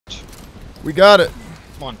We got it.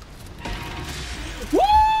 Come on. Woo!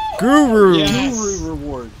 Guru. Yes. Guru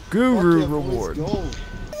reward. Guru Fuck yeah, boys, reward. go.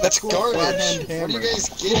 That's Cool. garbage. Flathead What are hammer. you guys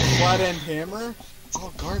getting? Flat end hammer. It's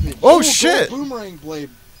all garbage. Oh Gold shit! Boomerang blade.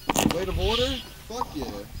 Blade of order. Fuck yeah.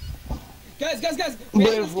 Guys. We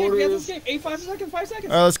have to escape. We have to escape. 5 seconds. 5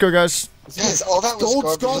 seconds. Alright, let's go, guys. Guys, all that was Gold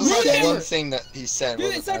garbage. skull That's the hammer. one thing that he said. Dude,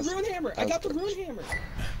 it was said the rune hammer. I got the rune hammer.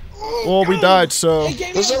 Well, we died, so It gave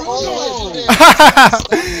me Those a are rune all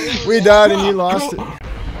hammer. we died and you lost it.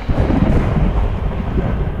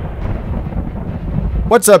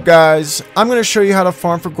 What's up, guys? I'm going to show you how to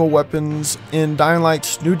farm for gold weapons in Dying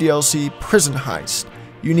Light's new DLC, Prison Heist.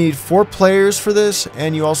 You need 4 players for this,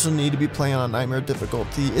 and you also need to be playing on Nightmare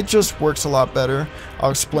difficulty. It just works a lot better.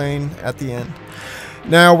 I'll explain at the end.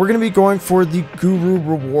 Now, we're going to be going for the Guru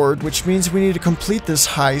reward, which means we need to complete this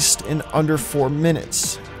heist in under 4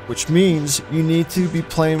 minutes. Which means you need to be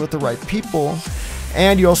playing with the right people,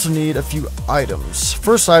 and you also need a few items.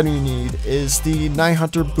 First item you need is the Night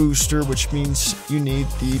Hunter booster, which means you need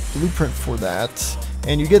the blueprint for that.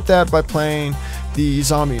 And you get that by playing the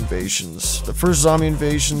zombie invasions. The first zombie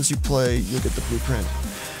invasions you play, you'll get the blueprint.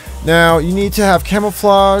 Now, you need to have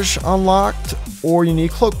camouflage unlocked, or you need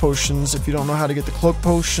cloak potions. If you don't know how to get the cloak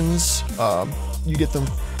potions, you get them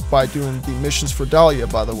by doing the missions for Dahlia,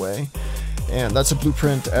 by the way. And that's a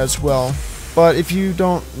blueprint as well. But if you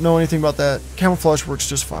don't know anything about that, camouflage works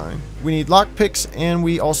just fine. We need lockpicks, and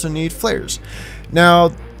we also need flares.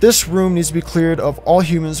 Now, this room needs to be cleared of all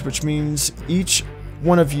humans, which means each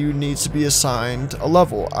one of you needs to be assigned a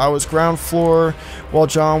level. I was ground floor, while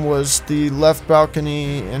John was the left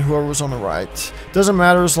balcony, and whoever was on the right. Doesn't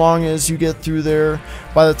matter as long as you get through there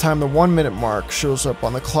by the time the 1 minute mark shows up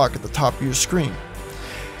on the clock at the top of your screen.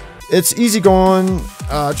 It's easy going,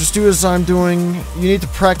 just do as I'm doing. You need to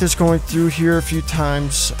practice going through here a few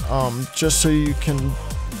times, just so you can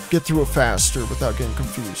get through it faster without getting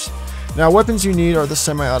confused. Now, weapons you need are the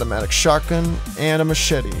semi-automatic shotgun and a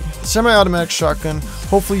machete. The semi-automatic shotgun,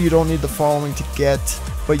 hopefully you don't need the following to get,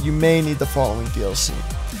 but you may need the following DLC.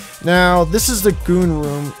 Now, this is the goon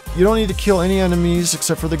room. You don't need to kill any enemies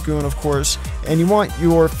except for the goon, of course, and you want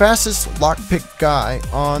your fastest lockpick guy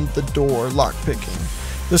on the door lockpicking.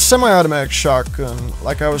 The semi-automatic shotgun,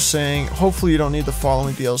 like I was saying, hopefully you don't need the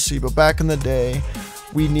following DLC, but back in the day,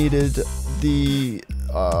 we needed the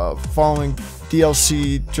following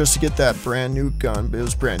DLC just to get that brand new gun, but it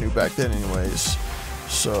was brand new back then anyways,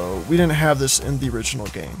 so we didn't have this in the original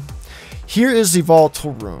game. Here is the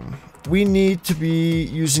volatile room. We need to be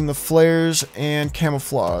using the flares and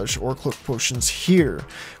camouflage or cloak potions here.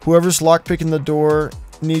 Whoever's lockpicking the door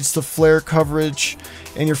needs the flare coverage,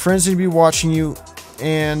 and your friends need to be watching you,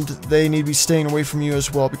 and they need to be staying away from you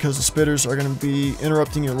as well, because the spitters are going to be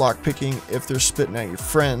interrupting your lockpicking if they're spitting at your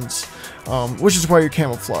friends, which is why you're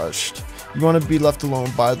camouflaged. You want to be left alone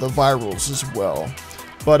by the virals as well.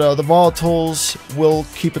 But the volatiles will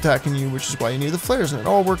keep attacking you, which is why you need the flares, and it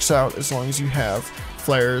all works out as long as you have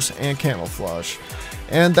flares and camouflage.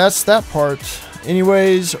 And that's that part.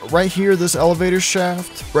 Anyways, right here, this elevator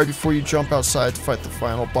shaft, right before you jump outside to fight the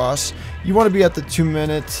final boss, you want to be at the 2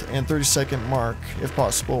 minute and 30-second mark if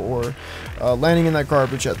possible, or landing in that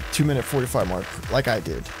garbage at the 2 minute 45 mark like I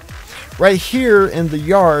did. Right here in the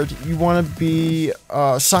yard, you want to be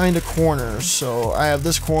assigned a corner. So I have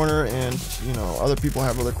this corner, and you know, other people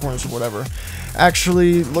have other corners or whatever.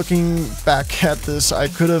 Actually, looking back at this, I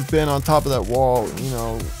could have been on top of that wall, you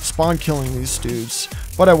know, spawn killing these dudes,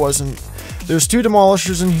 but I wasn't. There's 2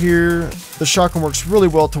 demolishers in here. The shotgun works really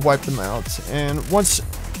well to wipe them out, and once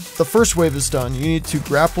the first wave is done, you need to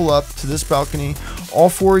grapple up to this balcony. All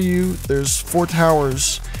 4 of you, there's 4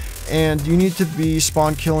 towers, and you need to be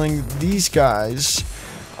spawn killing these guys.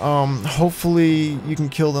 Hopefully you can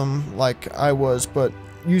kill them like I was, but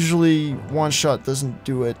usually one shot doesn't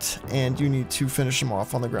do it, and you need to finish them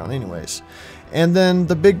off on the ground anyways. And then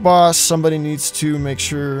the big boss, somebody needs to make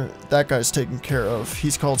sure that guy's taken care of.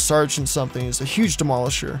 He's called Sergeant something. He's a huge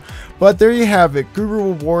demolisher. But there you have it,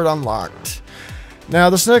 Guru reward unlocked. Now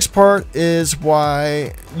this next part is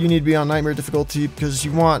why you need to be on Nightmare difficulty, because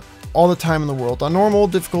you want all the time in the world. On normal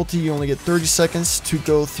difficulty, you only get 30 seconds to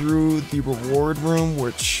go through the reward room,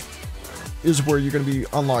 which is where you're going to be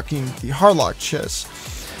unlocking the hardlock chest.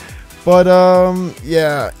 But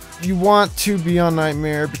yeah, you want to be on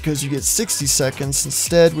Nightmare because you get 60 seconds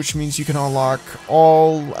instead, which means you can unlock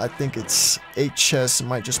all, I think it's 8 chests, it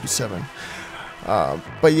might just be 7.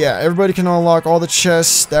 But yeah, everybody can unlock all the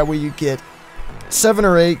chests, that way you get 7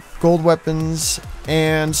 or 8 gold weapons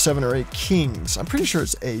and 7 or 8 kings. I'm pretty sure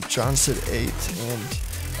it's 8. John said 8,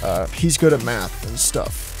 and he's good at math and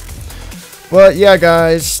stuff. But yeah,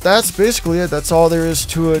 guys, that's basically it. That's all there is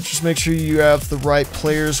to it. Just make sure you have the right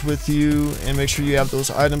players with you, and make sure you have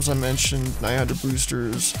those items I mentioned: 900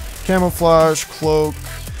 boosters, camouflage, cloak,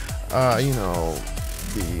 you know,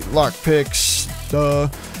 the lockpicks,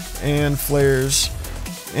 and flares.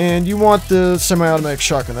 And you want the semi-automatic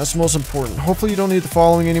shotgun. That's the most important. Hopefully you don't need the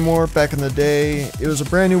following anymore. Back in the day, it was a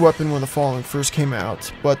brand new weapon when the following first came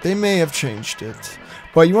out, but they may have changed it.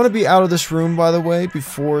 But you want to be out of this room, by the way,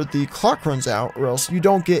 before the clock runs out, or else you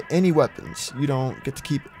don't get any weapons. You don't get to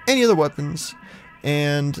keep any of the weapons,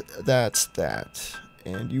 and that's that.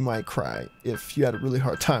 And you might cry if you had a really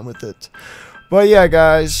hard time with it. But yeah,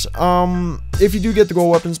 guys, if you do get the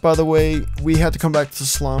gold weapons, by the way, we had to come back to the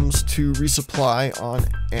slums to resupply on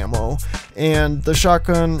ammo. And the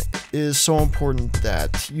shotgun is so important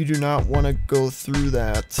that you do not want to go through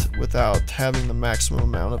that without having the maximum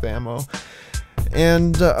amount of ammo.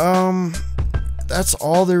 And that's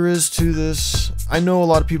all there is to this. I know a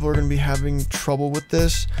lot of people are going to be having trouble with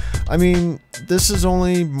this. I mean, this is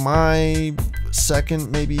only my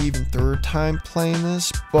second, maybe even third time playing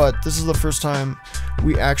this, but this is the first time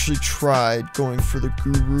we actually tried going for the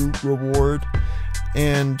guru reward,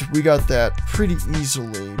 and we got that pretty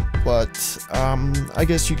easily. But I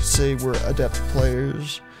guess you could say we're adept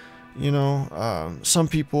players. You know, some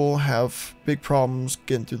people have big problems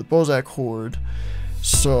getting through the Bozak horde.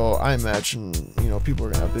 So I imagine, you know, people are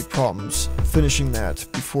gonna have big problems finishing that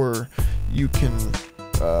before you can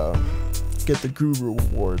get the guru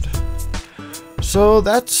reward. So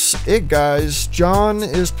that's it, guys. John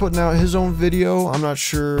is putting out his own video. I'm not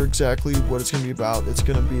sure exactly what it's gonna be about. It's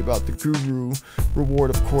gonna be about the guru reward,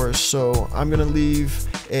 of course. So I'm gonna leave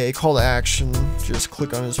a call to action. Just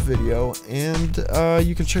click on his video, and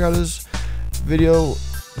you can check out his video.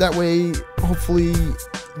 That way, hopefully,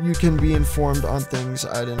 you can be informed on things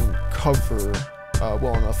I didn't cover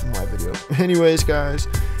well enough in my video. Anyways, guys,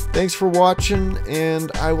 thanks for watching,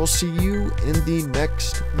 and I will see you in the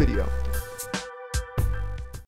next video.